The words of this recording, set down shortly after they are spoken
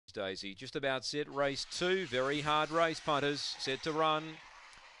Daisy just about set. Race 2, very hard race. Punters set to run.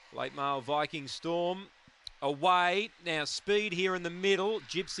 Late Mail Viking Storm away. Now speed here in the middle.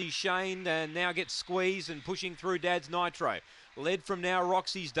 Gypsy Shane now gets squeezed and pushing through Dad's Nitro. Led from now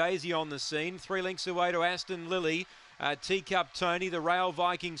Roxy's Daisy on the scene. 3 lengths away to Aston Lily. Teacup Tony, the Rail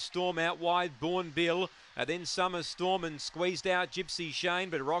Viking Storm out wide. Born Bill. Then Summer Storm and squeezed out Gypsy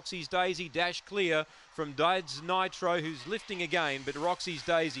Shane, but Roxy's Daisy dashed clear from Dad's Nitro, who's lifting again, but Roxy's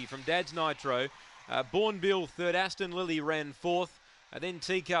Daisy from Dad's Nitro. Born Bill third, Aston Lily ran fourth. Then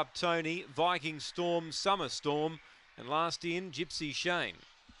Teacup Tony, Viking Storm, Summer Storm, and last in Gypsy Shane.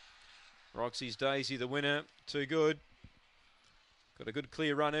 Roxy's Daisy the winner, too good. Got a good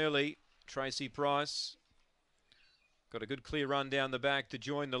clear run early. Tracy Price got a good clear run down the back to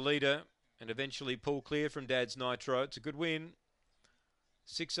join the leader and eventually pull clear from Dad's Nitro. It's a good win.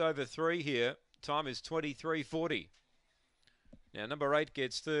 6 over 3 here. Time is 23:40. Now number 8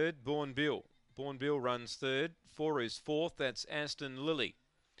 gets third, Born Bill. Born Bill runs third. 4 is fourth. That's Aston Lily.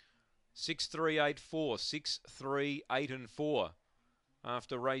 6, 3, 8, 4. 6, 3, 8 and 4.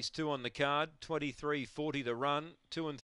 After race 2 on the card, 23:40 to run. 2 and